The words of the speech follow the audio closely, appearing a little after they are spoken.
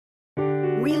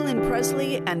Whelan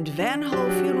Presley and Van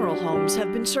Ho Funeral Homes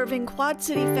have been serving Quad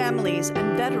City families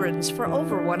and veterans for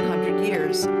over 100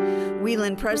 years.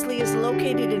 Whelan Presley is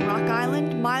located in Rock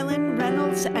Island, Milan,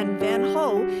 Reynolds, and Van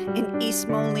Ho in East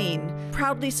Moline,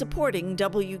 proudly supporting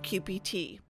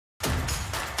WQPT.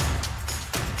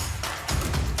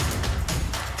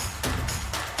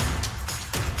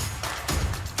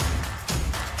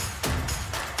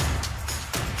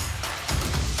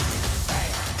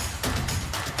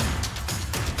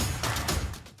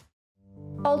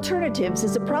 Alternatives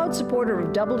is a proud supporter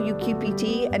of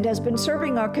WQPT and has been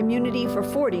serving our community for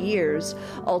 40 years.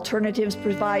 Alternatives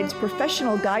provides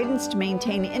professional guidance to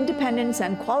maintain independence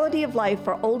and quality of life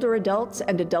for older adults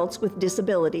and adults with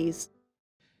disabilities.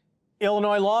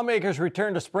 Illinois lawmakers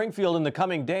return to Springfield in the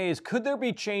coming days. Could there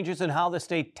be changes in how the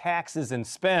state taxes and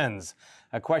spends?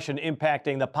 A question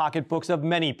impacting the pocketbooks of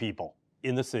many people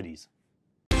in the cities.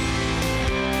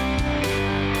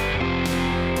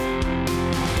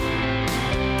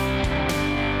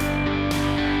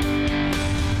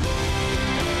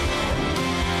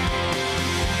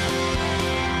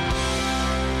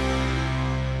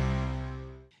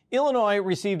 Illinois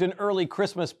received an early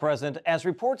Christmas present as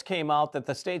reports came out that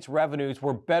the state's revenues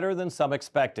were better than some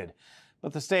expected.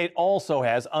 But the state also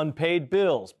has unpaid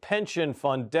bills, pension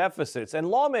fund deficits, and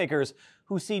lawmakers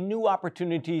who see new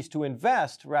opportunities to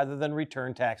invest rather than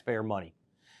return taxpayer money.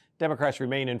 Democrats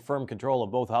remain in firm control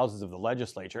of both houses of the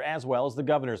legislature, as well as the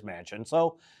governor's mansion.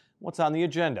 So what's on the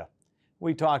agenda?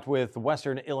 We talked with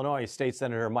Western Illinois State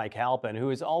Senator Mike Halpin, who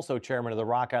is also chairman of the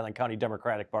Rock Island County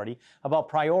Democratic Party, about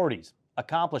priorities,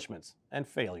 accomplishments, and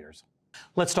failures.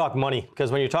 Let's talk money,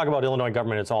 because when you talk about Illinois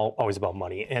government, it's always about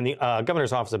money. And the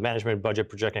Governor's Office of Management and Budget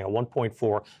projecting a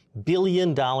 $1.4 billion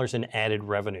in added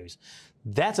revenues.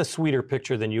 That's a sweeter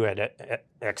picture than you had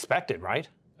expected, right?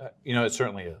 It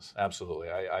certainly is. Absolutely.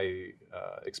 I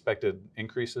expected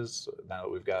increases now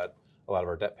that we've got a lot of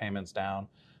our debt payments down,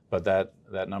 but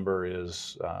that number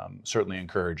is certainly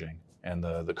encouraging. And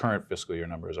the current fiscal year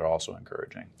numbers are also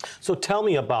encouraging. So tell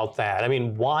me about that. I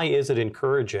mean, why is it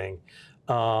encouraging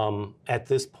at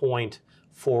this point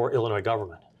for Illinois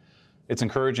government? It's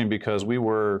encouraging because we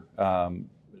were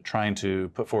trying to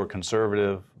put forward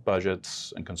conservative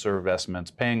budgets and conservative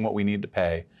estimates, paying what we need to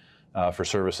pay for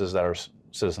services that our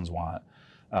citizens want,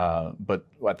 but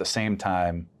at the same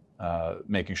time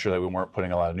making sure that we weren't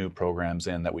putting a lot of new programs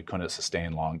in that we couldn't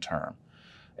sustain long term.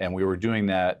 And we were doing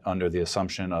that under the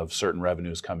assumption of certain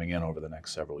revenues coming in over the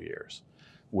next several years.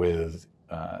 With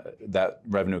that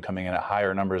revenue coming in at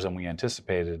higher numbers than we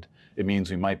anticipated, it means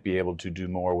we might be able to do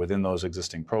more within those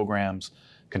existing programs,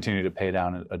 continue to pay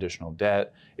down additional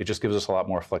debt. It just gives us a lot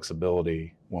more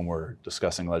flexibility when we're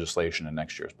discussing legislation in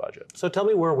next year's budget. So tell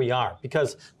me where we are,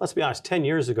 because let's be honest, 10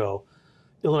 years ago,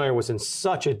 Illinois was in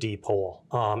such a deep hole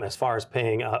as far as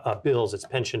paying bills, its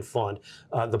pension fund,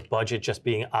 the budget just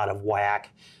being out of whack.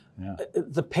 Yeah.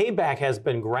 The payback has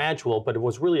been gradual, but it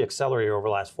was really accelerated over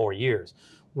the last 4 years.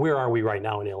 Where are we right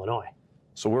now in Illinois?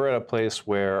 So we're at a place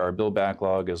where our bill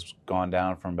backlog has gone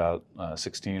down from about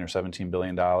 $16 or $17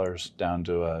 billion down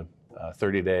to a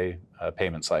 30-day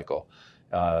payment cycle.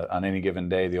 On any given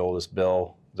day, the oldest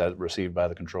bill that received by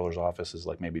the controller's office is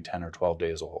like maybe 10 or 12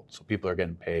 days old. So people are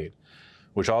getting paid,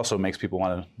 which also makes people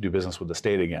want to do business with the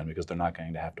state again because they're not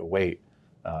going to have to wait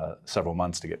several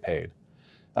months to get paid.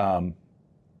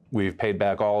 We've paid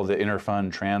back all the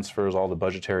interfund transfers, all the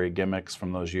budgetary gimmicks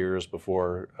from those years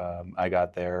before I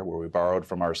got there, where we borrowed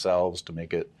from ourselves to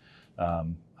make it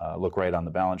look right on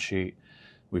the balance sheet.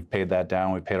 We've paid that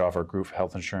down. We've paid off our group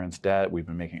health insurance debt. We've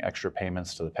been making extra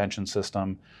payments to the pension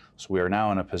system. So we are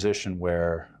now in a position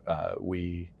where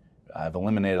we have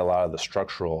eliminated a lot of the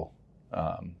structural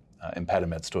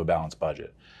impediments to a balanced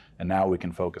budget. And now we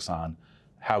can focus on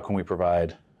how can we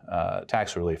provide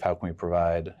tax relief, how can we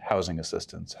provide housing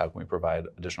assistance, how can we provide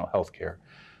additional health care.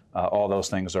 All those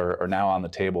things are now on the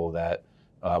table that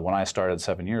when I started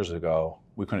 7 years ago,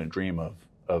 we couldn't dream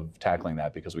of tackling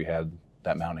that because we had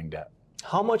that mounting debt.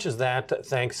 How much is that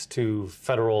thanks to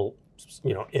federal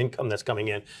income that's coming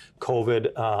in,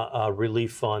 COVID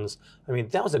relief funds? I mean,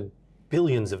 that was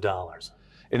billions of dollars.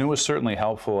 And it was certainly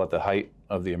helpful at the height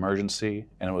of the emergency,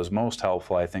 and it was most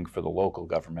helpful, I think, for the local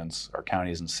governments, our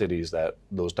counties and cities, that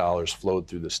those dollars flowed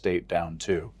through the state down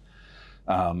to.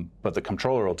 But the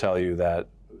comptroller will tell you that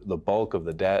the bulk of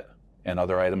the debt and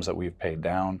other items that we've paid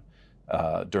down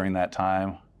during that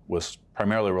time was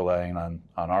primarily relying on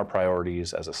our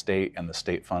priorities as a state and the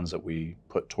state funds that we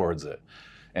put towards it,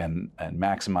 and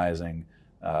maximizing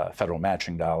federal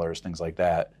matching dollars, things like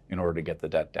that, in order to get the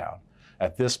debt down.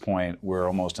 At this point, we're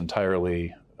almost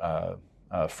entirely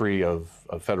free of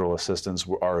federal assistance.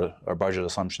 Our budget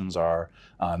assumptions are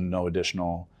on no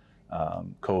additional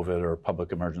COVID or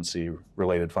public emergency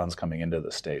related funds coming into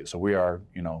the state. So we are,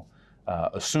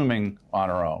 assuming on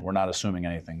our own. We're not assuming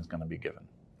anything's going to be given.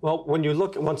 Well, when you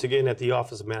look once again at the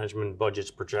Office of Management and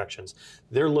Budget's projections,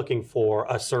 they're looking for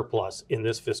a surplus in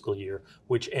this fiscal year,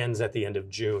 which ends at the end of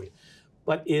June,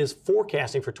 but is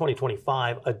forecasting for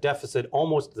 2025 a deficit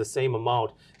almost the same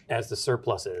amount as the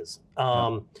surplus is.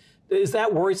 Is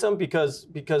that worrisome because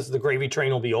the gravy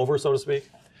train will be over, so to speak?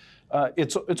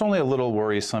 It's only a little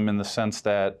worrisome in the sense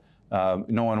that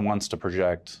no one wants to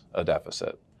project a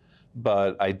deficit.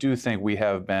 But I do think we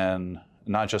have been,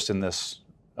 not just in this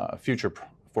future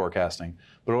forecasting,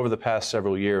 but over the past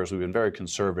several years, we've been very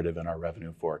conservative in our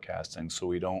revenue forecasting, so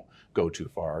we don't go too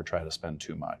far or try to spend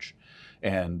too much.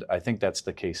 And I think that's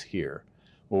the case here.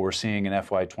 What we're seeing in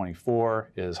FY24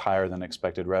 is higher than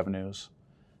expected revenues,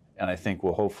 and I think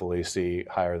we'll hopefully see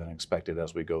higher than expected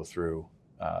as we go through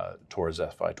towards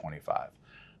FY25.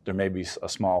 There may be a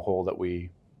small hole that we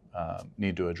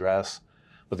need to address,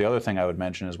 but the other thing I would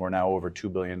mention is we're now over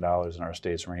 $2 billion in our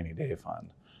state's rainy day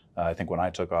fund. I think when I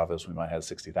took office, we might have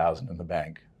 $60,000 in the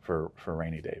bank for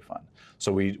rainy day fund.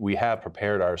 So we have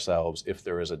prepared ourselves if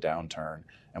there is a downturn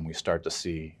and we start to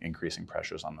see increasing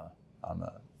pressures on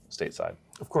the state side.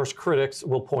 Of course, critics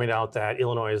will point out that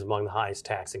Illinois is among the highest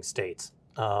taxing states.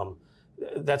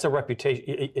 That's a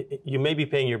reputation. You may be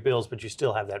paying your bills, but you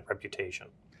still have that reputation.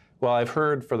 Well, I've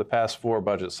heard for the past 4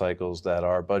 budget cycles that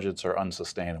our budgets are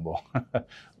unsustainable.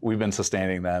 We've been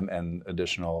sustaining them, and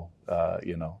additional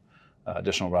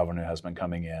revenue has been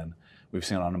coming in. We've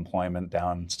seen unemployment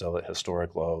down still at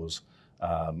historic lows.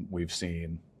 We've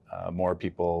seen more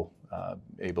people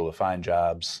able to find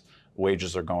jobs.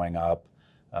 Wages are going up.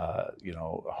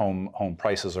 Home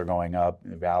prices are going up.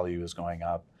 Value is going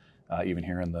up, even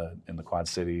here in the Quad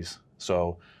Cities.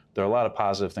 So there are a lot of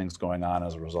positive things going on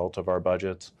as a result of our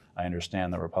budgets. I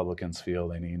understand that Republicans feel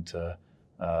they need to,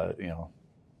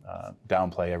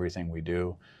 downplay everything we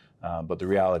do, but the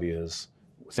reality is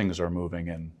things are moving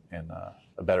in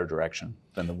a better direction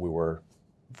than we were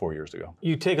 4 years ago.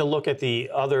 You take a look at the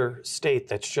other state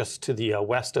that's just to the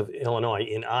west of Illinois,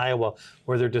 in Iowa,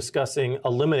 where they're discussing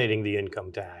eliminating the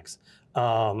income tax.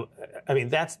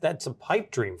 That's a pipe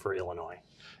dream for Illinois.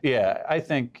 Yeah, I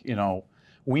think,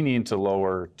 we need to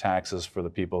lower taxes for the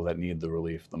people that need the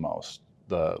relief the most,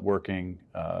 the working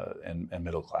and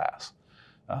middle class.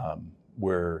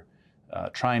 We're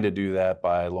trying to do that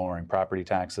by lowering property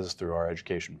taxes through our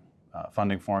education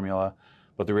funding formula.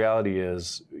 But the reality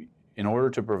is, in order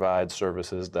to provide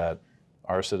services that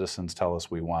our citizens tell us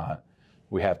we want,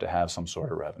 we have to have some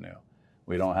sort of revenue.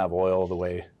 We don't have oil the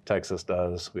way Texas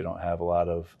does. We don't have a lot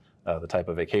of the type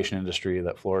of vacation industry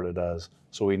that Florida does.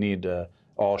 So we need to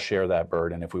all share that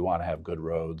burden if we want to have good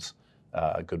roads,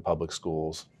 good public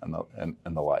schools, and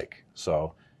the like.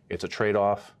 So it's a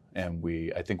trade-off, and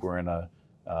I think we're in a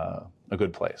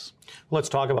good place. Let's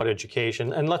talk about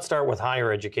education, and let's start with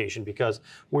higher education, because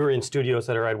we're in studios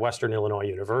that are at Western Illinois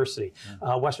University.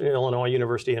 Western Illinois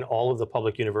University and all of the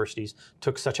public universities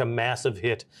took such a massive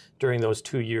hit during those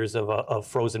 2 years of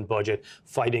frozen budget,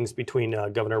 fightings between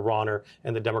Governor Rauner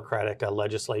and the Democratic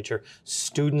legislature.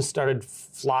 Students started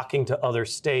flocking to other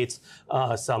states.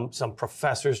 Some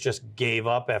professors just gave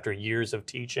up after years of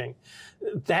teaching.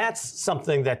 That's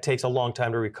something that takes a long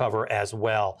time to recover as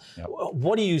well. Yep.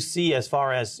 What do you see as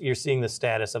far as you're seeing the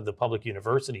status of the public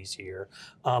universities here?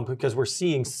 Because we're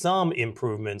seeing some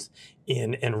improvements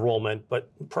in enrollment, but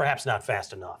perhaps not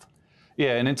fast enough.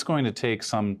 Yeah, and it's going to take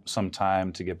some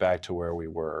time to get back to where we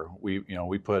were.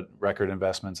 We put record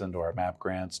investments into our MAP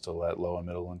grants to let low and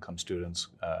middle income students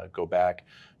go back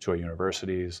to our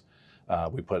universities.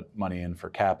 We put money in for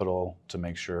capital to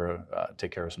make sure, take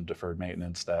care of some deferred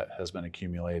maintenance that has been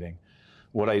accumulating.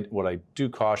 What I do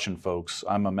caution folks,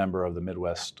 I'm a member of the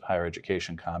Midwest Higher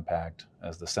Education Compact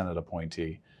as the Senate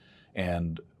appointee,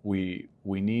 and we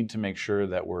need to make sure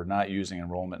that we're not using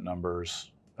enrollment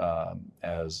numbers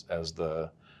as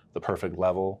the perfect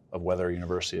level of whether a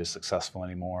university is successful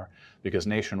anymore, because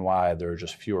nationwide there are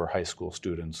just fewer high school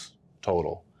students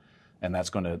total. And that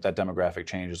demographic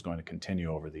change is going to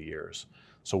continue over the years.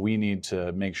 So we need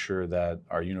to make sure that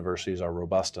our universities are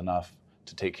robust enough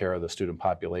to take care of the student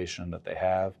population that they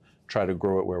have, try to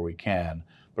grow it where we can,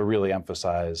 but really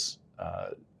emphasize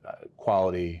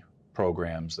quality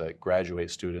programs that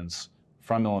graduate students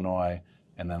from Illinois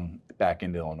and then back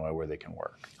into Illinois where they can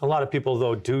work. A lot of people,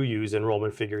 though, do use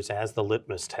enrollment figures as the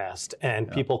litmus test,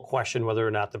 and people question whether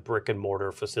or not the brick and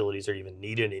mortar facilities are even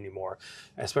needed anymore,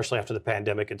 especially after the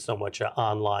pandemic and so much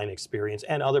online experience.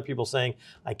 And other people saying,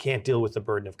 I can't deal with the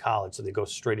burden of college, so they go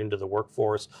straight into the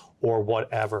workforce or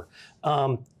whatever.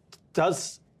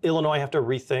 Does Illinois have to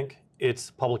rethink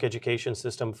its public education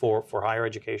system for higher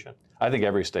education? I think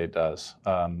every state does.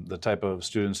 The type of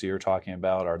students that you're talking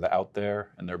about are out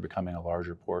there, and they're becoming a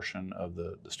larger portion of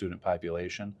the student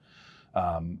population.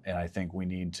 And I think we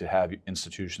need to have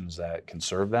institutions that can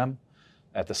serve them.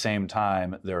 At the same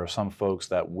time, there are some folks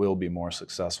that will be more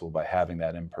successful by having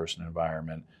that in-person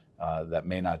environment that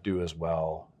may not do as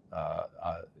well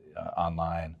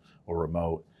online or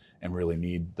remote, and really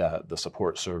need the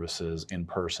support services in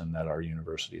person that our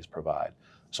universities provide.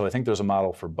 So I think there's a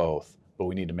model for both, but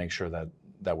we need to make sure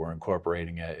that we're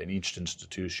incorporating it, and each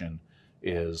institution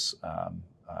is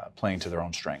playing to their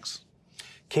own strengths.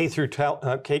 K through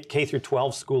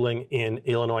 12 schooling in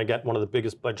Illinois got one of the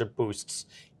biggest budget boosts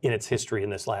in its history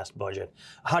in this last budget.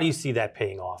 How do you see that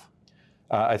paying off?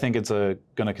 I think it's going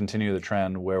to continue the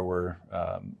trend where we're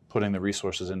putting the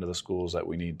resources into the schools that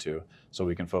we need to, so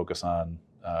we can focus on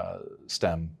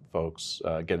STEM folks,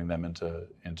 getting them into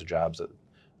jobs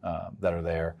that are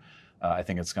there. I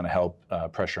think it's going to help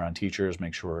pressure on teachers,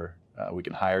 make sure we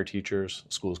can hire teachers.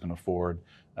 Schools can afford,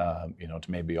 to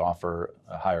maybe offer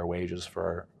higher wages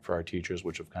for our teachers,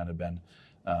 which have kind of been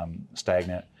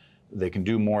stagnant. They can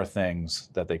do more things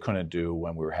that they couldn't do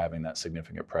when we were having that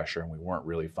significant pressure and we weren't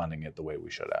really funding it the way we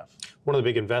should have. One of the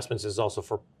big investments is also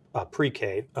for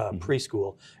pre-K,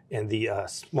 preschool, and the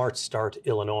Smart Start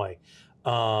Illinois.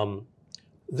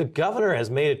 The governor has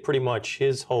made it pretty much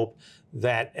his hope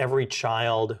that every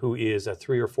child who is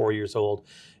 3 or 4 years old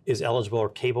is eligible or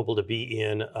capable to be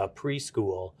in a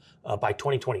preschool by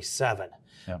 2027.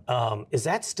 Yeah. Is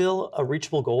that still a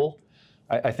reachable goal?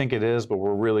 I think it is, but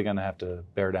we're really going to have to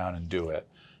bear down and do it.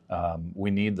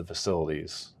 We need the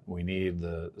facilities, we need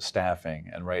the staffing,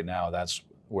 and right now that's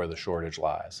where the shortage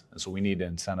lies. And so we need to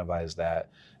incentivize that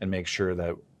and make sure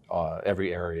that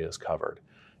every area is covered.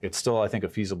 It's still, I think, a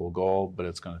feasible goal, but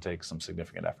it's going to take some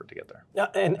significant effort to get there.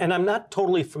 And I'm not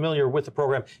totally familiar with the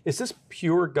program. Is this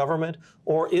pure government,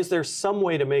 or is there some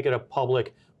way to make it a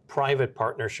public-private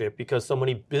partnership because so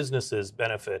many businesses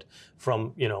benefit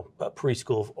from,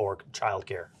 preschool or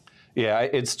childcare? Yeah,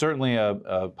 it's certainly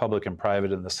a public and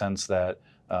private in the sense that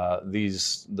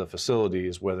the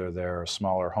facilities, whether they're a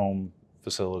smaller home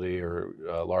facility or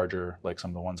larger, like some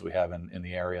of the ones we have in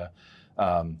the area,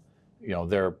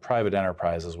 they're private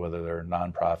enterprises, whether they're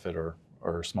nonprofit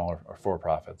or smaller or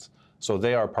for-profits. So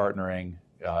they are partnering.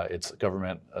 It's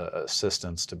government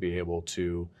assistance to be able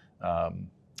to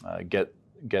get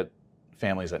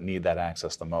families that need that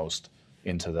access the most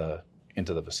into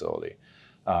the facility.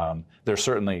 We're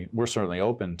certainly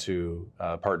open to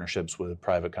partnerships with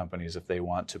private companies if they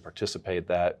want to participate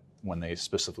that when they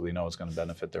specifically know it's going to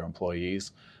benefit their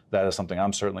employees. That is something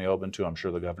I'm certainly open to. I'm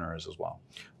sure the governor is as well.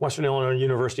 Western Illinois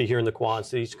University here in the Quad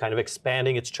Cities kind of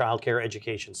expanding its child care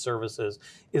education services.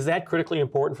 Is that critically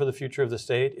important for the future of the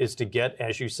state, is to get,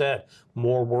 as you said,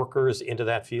 more workers into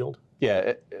that field?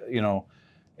 Yeah,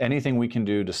 anything we can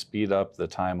do to speed up the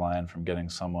timeline from getting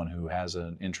someone who has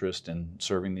an interest in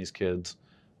serving these kids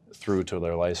through to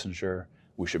their licensure,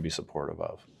 we should be supportive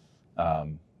of.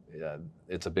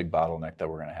 It's a big bottleneck that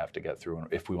we're going to have to get through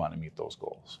if we want to meet those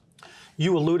goals.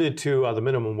 You alluded to the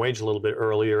minimum wage a little bit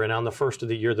earlier, and on the first of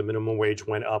the year, the minimum wage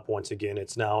went up once again.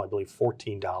 It's now, I believe,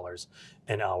 $14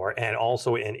 an hour, and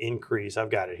also an increase. I've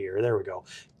got it here. There we go.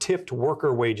 Tipped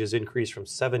worker wages increased from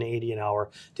 $7.80 an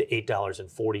hour to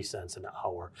 $8.40 an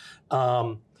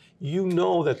hour. You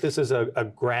know that this is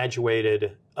a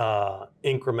graduated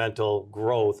incremental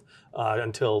growth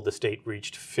until the state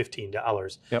reached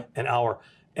 $15 an hour.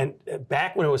 And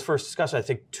back when it was first discussed, I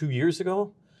think 2 years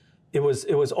ago, it was,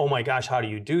 oh my gosh, how do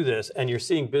you do this? And you're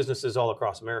seeing businesses all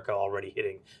across America already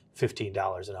hitting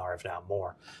 $15 an hour, if not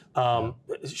more.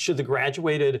 Should the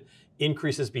graduated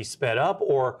increases be sped up,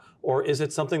 or is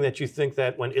it something that you think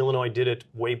that when Illinois did it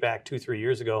way back 2-3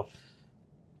 years ago,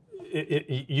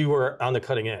 you were on the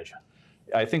cutting edge?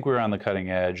 I think we were on the cutting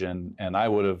edge, and I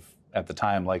would have, at the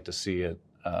time, liked to see it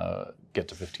get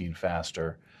to 15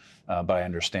 faster, but I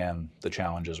understand the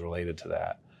challenges related to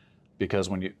that. Because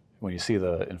when you see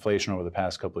the inflation over the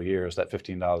past couple of years, that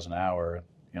 $15 an hour,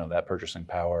 that purchasing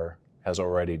power has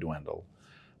already dwindled.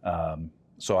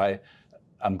 So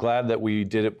I'm glad that we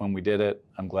did it when we did it.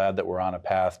 I'm glad that we're on a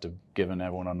path to giving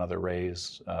everyone another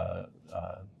raise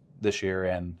this year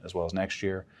and as well as next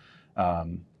year.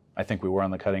 I think we were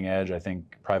on the cutting edge. I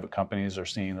think private companies are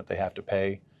seeing that they have to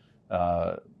pay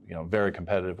very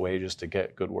competitive wages to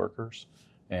get good workers,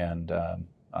 and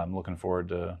I'm looking forward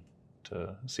to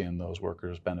seeing those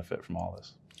workers benefit from all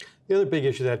this. The other big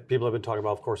issue that people have been talking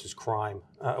about, of course, is crime.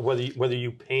 Whether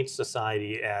you paint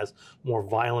society as more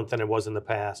violent than it was in the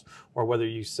past, or whether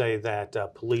you say that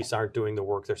police aren't doing the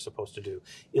work they're supposed to do,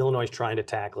 Illinois is trying to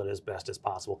tackle it as best as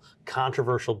possible.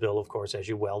 Controversial bill, of course, as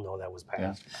you well know, that was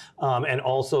passed. Yeah. And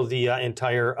also the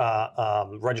entire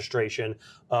registration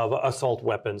of assault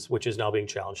weapons, which is now being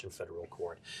challenged in federal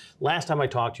court. Last time I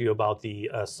talked to you about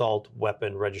the assault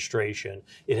weapon registration,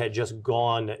 it had just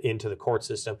gone into the court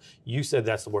system. You said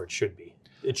that's where it should be.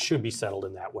 It should be settled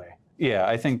in that way. Yeah,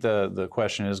 I think the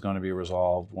question is going to be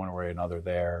resolved one way or another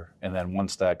there. And then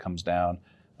once that comes down,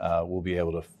 we'll be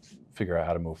able to figure out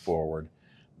how to move forward.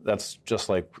 That's just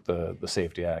like the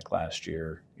Safety Act last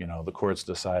year. The courts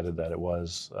decided that it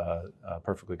was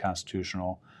perfectly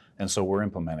constitutional, and so we're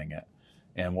implementing it.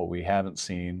 And what we haven't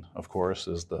seen, of course,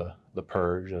 is the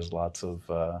purge, as lots of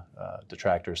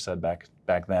detractors said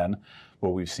back then.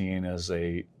 What we've seen is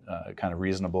a kind of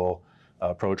reasonable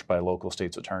approach by local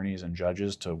states' attorneys and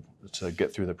judges to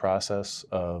get through the process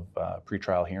of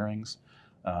pretrial hearings.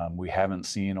 We haven't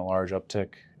seen a large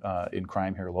uptick in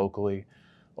crime here locally.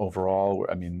 Overall,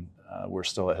 we're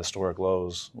still at historic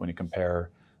lows when you compare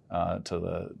to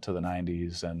the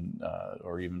 90s and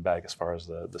or even back as far as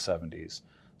the 70s.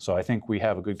 So I think we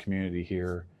have a good community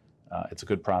here. It's a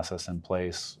good process in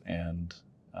place, and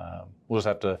we'll just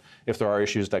have to, if there are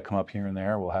issues that come up here and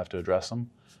there, we'll have to address them.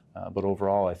 But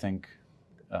overall, I think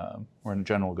we're in a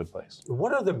general good place.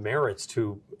 What are the merits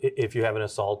to, if you have an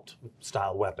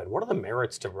assault-style weapon, what are the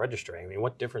merits to registering? I mean,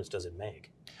 what difference does it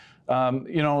make?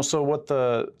 So what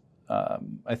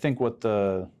I think what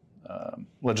the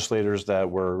legislators that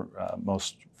were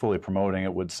most fully promoting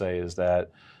it would say is that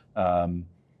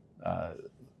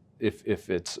if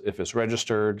it's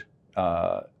registered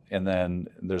and then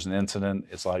there's an incident,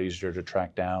 it's a lot easier to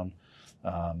track down,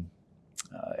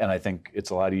 and I think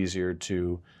it's a lot easier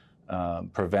to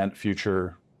prevent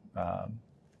future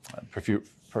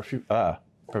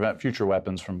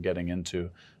weapons from getting into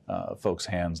folks'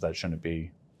 hands that shouldn't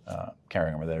be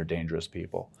carrying them, or that are dangerous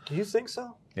people. Do you think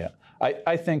so? Yeah,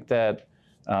 I think that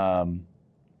a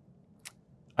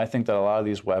lot of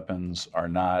these weapons are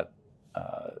not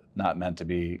meant to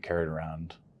be carried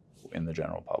around in the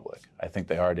general public. I think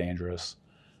they are dangerous.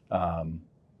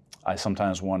 I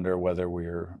sometimes wonder whether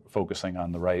we're focusing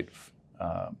on the right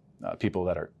people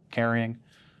that are carrying.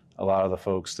 A lot of the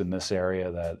folks in this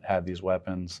area that have these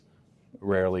weapons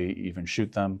rarely even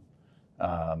shoot them.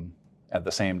 At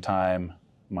the same time,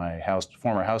 my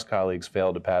former House colleagues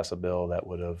failed to pass a bill that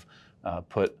would have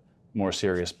put more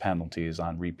serious penalties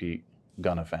on repeat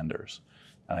gun offenders.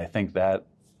 And I think that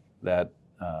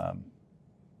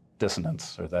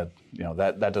dissonance, or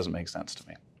that doesn't make sense to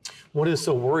me. What is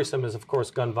so worrisome is, of course,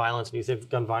 gun violence, and you think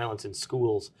gun violence in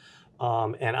schools.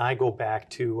 And I go back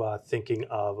to thinking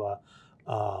of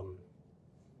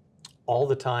all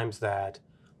the times that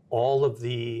all of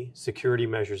the security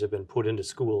measures have been put into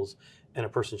schools, and a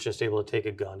person's just able to take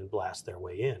a gun and blast their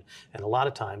way in. And a lot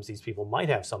of times these people might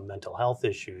have some mental health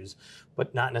issues,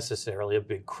 but not necessarily a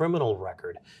big criminal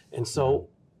record. And so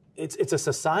it's a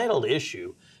societal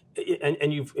issue.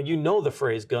 And you know the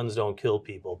phrase, guns don't kill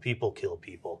people, people kill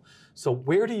people. So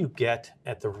where do you get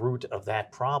at the root of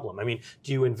that problem? I mean,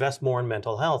 do you invest more in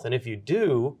mental health? And if you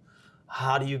do,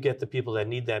 how do you get the people that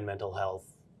need that mental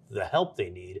health the help they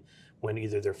need when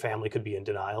either their family could be in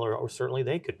denial or certainly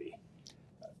they could be?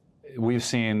 We've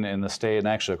seen in the state and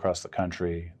actually across the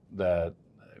country that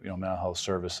mental health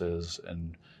services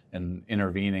and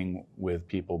intervening with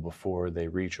people before they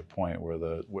reach a point where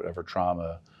whatever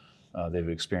trauma they've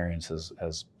experienced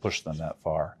has pushed them that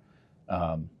far.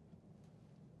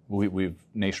 We've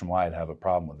nationwide have a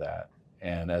problem with that.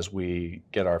 And as we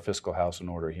get our fiscal house in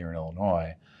order here in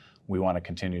Illinois, we want to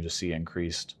continue to see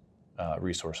increased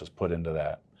resources put into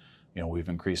that. We've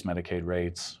increased Medicaid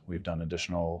rates. We've done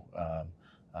additional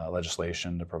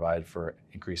legislation to provide for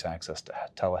increased access to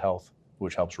telehealth,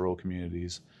 which helps rural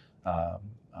communities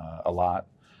a lot.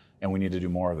 And we need to do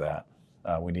more of that.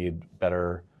 We need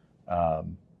better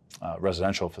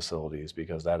residential facilities,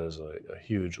 because that is a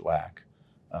huge lack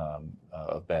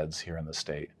of beds here in the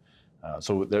state.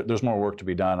 So there's more work to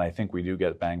be done. I think we do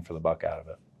get bang for the buck out of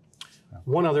it.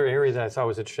 One other area that I thought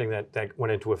was interesting that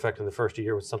went into effect in the first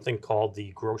year was something called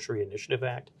the Grocery Initiative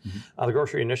Act. Mm-hmm. The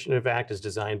Grocery Initiative Act is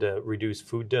designed to reduce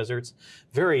food deserts.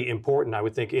 Very important, I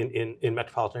would think, in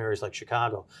metropolitan areas like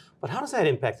Chicago. But how does that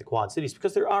impact the Quad Cities?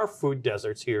 Because there are food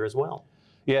deserts here as well.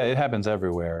 Yeah, it happens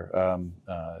everywhere.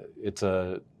 It's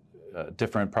a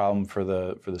different problem for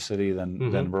the city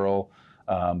than rural.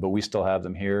 but we still have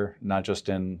them here, not just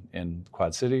in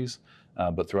Quad Cities,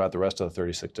 but throughout the rest of the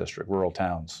 36th district. Rural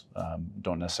towns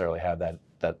don't necessarily have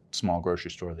that small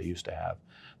grocery store they used to have.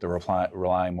 They're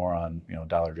relying more on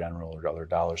Dollar General or other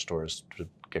dollar stores to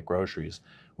get groceries,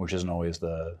 which isn't always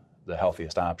the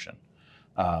healthiest option.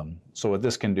 So what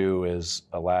this can do is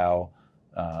allow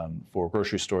for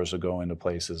grocery stores to go into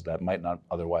places that might not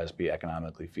otherwise be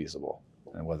economically feasible,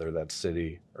 and whether that's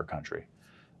city or country.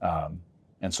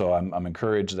 And so I'm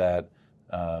encouraged that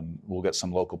we'll get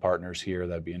some local partners here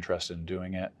that'd be interested in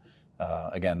doing it.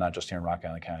 Again, not just here in Rock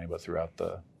Island County, but throughout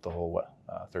the whole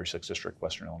 36th district,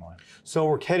 Western Illinois. So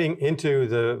we're heading into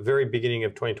the very beginning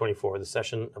of 2024, the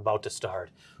session about to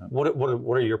start. What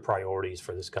are your priorities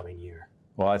for this coming year?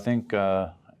 Well, I think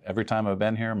every time I've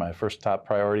been here, my first top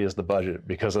priority is the budget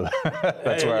because of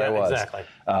that's where I was. Exactly.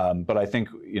 But I think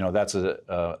that's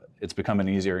it's become an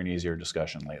easier and easier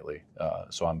discussion lately.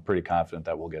 So I'm pretty confident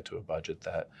that we'll get to a budget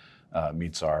that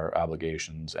meets our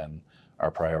obligations and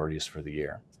our priorities for the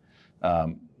year. A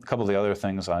couple of the other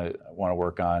things I want to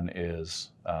work on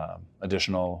is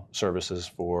additional services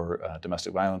for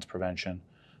domestic violence prevention.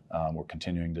 We're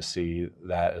continuing to see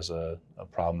that as a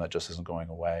problem that just isn't going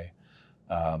away.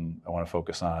 I want to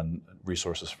focus on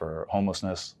resources for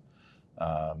homelessness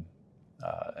and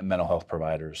mental health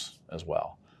providers as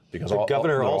well. Because the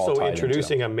governor also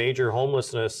introducing a major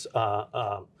homelessness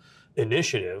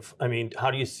initiative. I mean,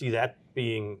 how do you see that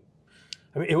being?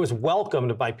 I mean, it was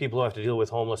welcomed by people who have to deal with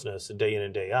homelessness day in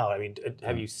and day out. I mean,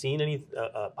 have you seen any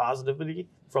positivity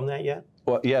from that yet?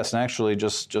 Well, yes, and actually,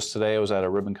 just today I was at a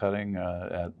ribbon cutting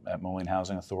at Moline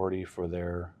Housing Authority for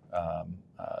their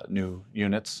new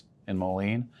units in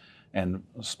Moline, and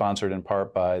sponsored in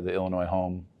part by the Illinois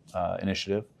Home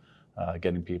Initiative,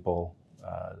 getting people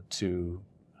to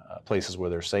places where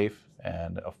they're safe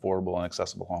and affordable and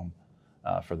accessible home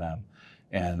for them.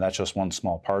 And that's just one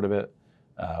small part of it.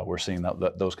 We're seeing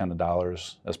those kind of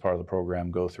dollars as part of the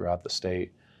program go throughout the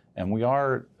state, and we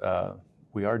are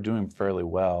doing fairly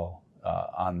well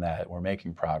on that. We're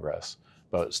making progress,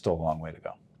 but it's still a long way to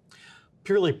go.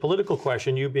 Purely political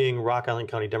question, you being Rock Island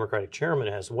County Democratic Chairman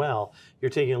as well, you're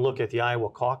taking a look at the Iowa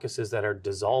caucuses that are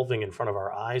dissolving in front of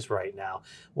our eyes right now.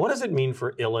 What does it mean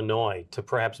for Illinois to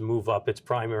perhaps move up its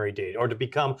primary date or to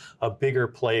become a bigger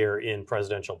player in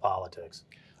presidential politics?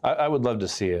 I would love to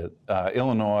see it.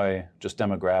 Illinois, just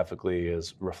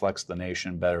demographically, reflects the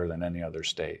nation better than any other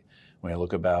state. When you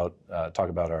talk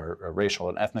about our racial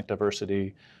and ethnic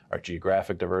diversity, our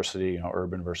geographic diversity,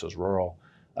 urban versus rural,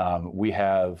 we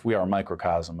are a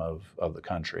microcosm of the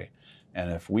country.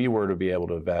 And if we were to be able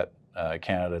to vet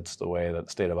candidates the way that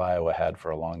the state of Iowa had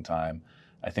for a long time,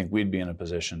 I think we'd be in a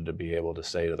position to be able to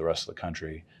say to the rest of the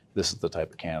country, this is the type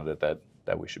of candidate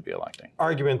that we should be electing.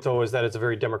 Argument, though, is that it's a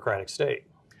very Democratic state.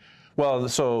 Well,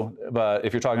 but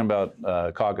if you're talking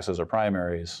about caucuses or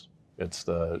primaries, it's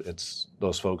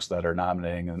those folks that are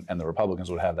nominating, and the Republicans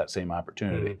would have that same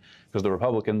opportunity. Because the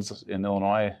Republicans in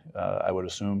Illinois, I would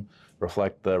assume,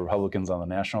 reflect the Republicans on the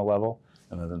national level,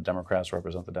 and then the Democrats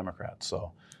represent the Democrats.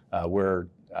 So I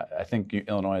think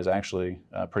Illinois is actually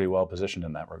pretty well positioned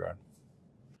in that regard.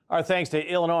 Our thanks to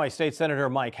Illinois State Senator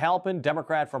Mike Halpin,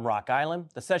 Democrat from Rock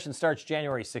Island. The session starts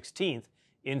January 16th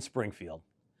in Springfield.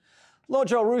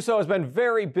 Lojo Russo has been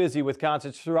very busy with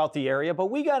concerts throughout the area, but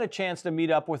we got a chance to meet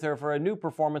up with her for a new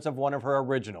performance of one of her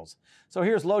originals. So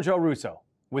here's Lojo Russo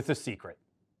with The Secret.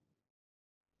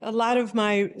 A lot of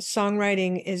my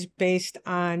songwriting is based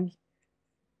on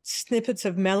snippets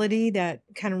of melody that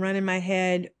kind of run in my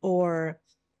head, or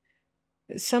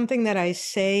something that I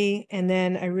say and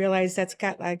then I realize that's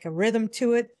got like a rhythm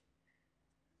to it,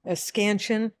 a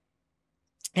scansion,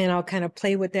 and I'll kind of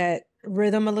play with that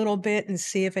rhythm a little bit and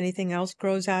see if anything else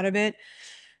grows out of it.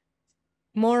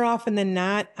 More often than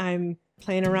not, I'm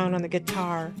playing around on the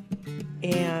guitar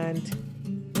and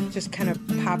just kind of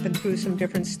popping through some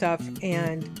different stuff,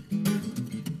 and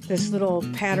this little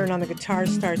pattern on the guitar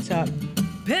starts up.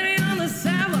 Penny on the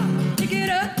sidewalk, pick it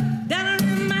up, down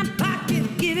in my pocket,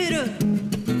 give it up.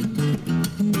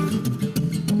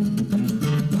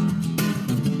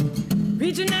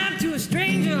 Reaching out to a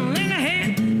stranger, lend a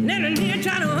hand, let her near,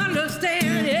 try to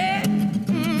understand, yeah.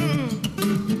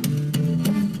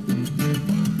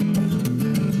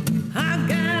 I've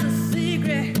got a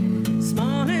secret,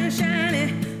 small and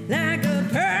shiny, like a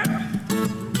pearl.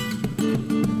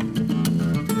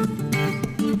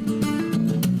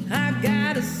 I've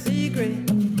got a secret,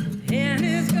 and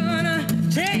it's gonna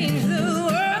change the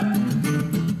world.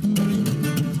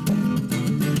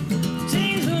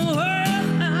 Change the world,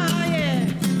 oh yeah.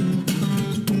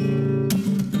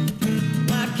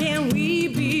 Why can't we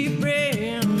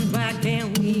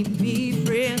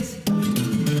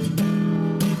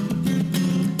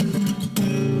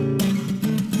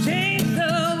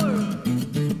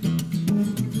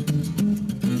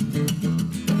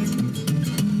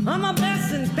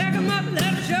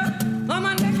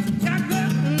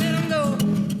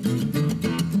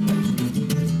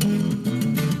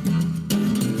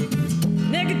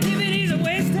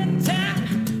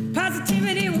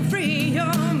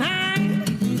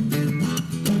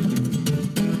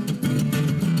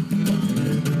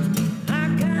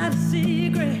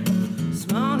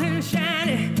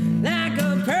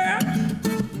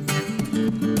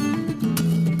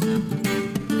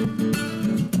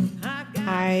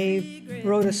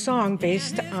wrote a song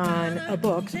based on a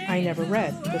book I never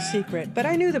read, The Secret. But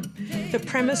I knew the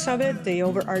premise of it, the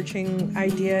overarching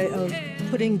idea of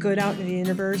putting good out in the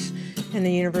universe, and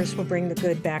the universe will bring the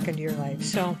good back into your life.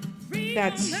 So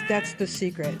that's the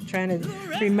secret. Trying to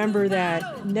remember that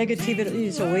negativity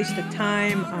is a waste of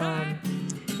time.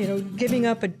 Giving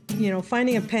up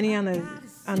finding a penny on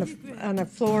the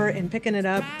floor and picking it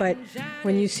up, but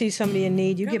when you see somebody in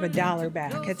need, you give $1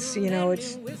 back.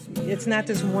 It's not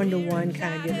this one-to-one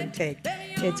kind of give and take.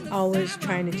 It's always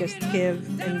trying to just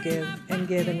give and give and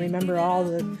give, and remember all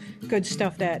the good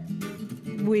stuff that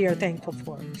we are thankful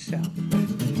for. So.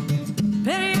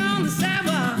 Penny on the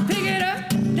sidewalk, pick it up,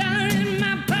 down in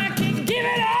my pocket, give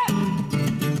it up,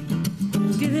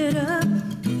 give it up,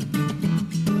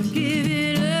 give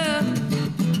it up.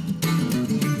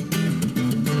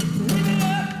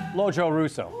 Lojo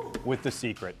Russo with The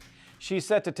Secret. She's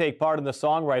set to take part in the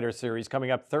Songwriter Series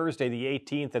coming up Thursday the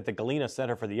 18th at the Galena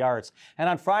Center for the Arts. And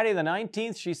on Friday the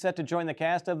 19th, she's set to join the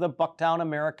cast of the Bucktown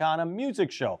Americana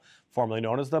Music Show, formerly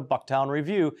known as the Bucktown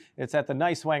Review. It's at the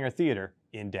Niswanger Theater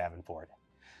in Davenport.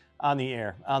 On the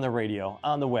air, on the radio,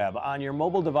 on the web, on your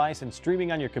mobile device, and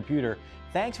streaming on your computer,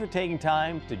 thanks for taking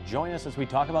time to join us as we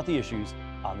talk about the issues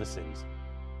on the cities.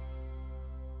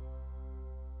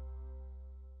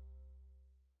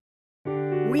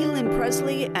 Whelan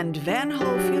Presley and Van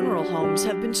Ho Funeral Homes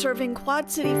have been serving Quad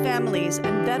City families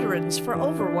and veterans for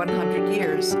over 100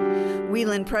 years.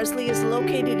 Whelan Presley is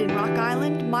located in Rock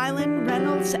Island, Milan,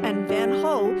 Reynolds, and Van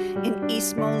Ho in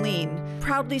East Moline,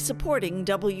 proudly supporting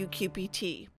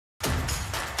WQPT.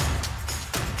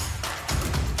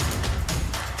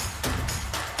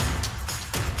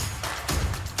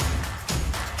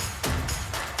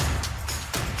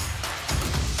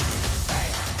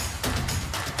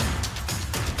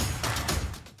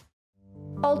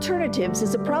 Alternatives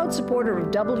is a proud supporter of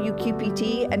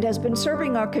WQPT and has been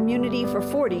serving our community for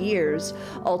 40 years.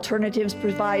 Alternatives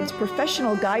provides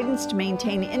professional guidance to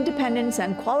maintain independence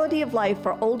and quality of life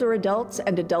for older adults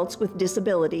and adults with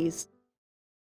disabilities.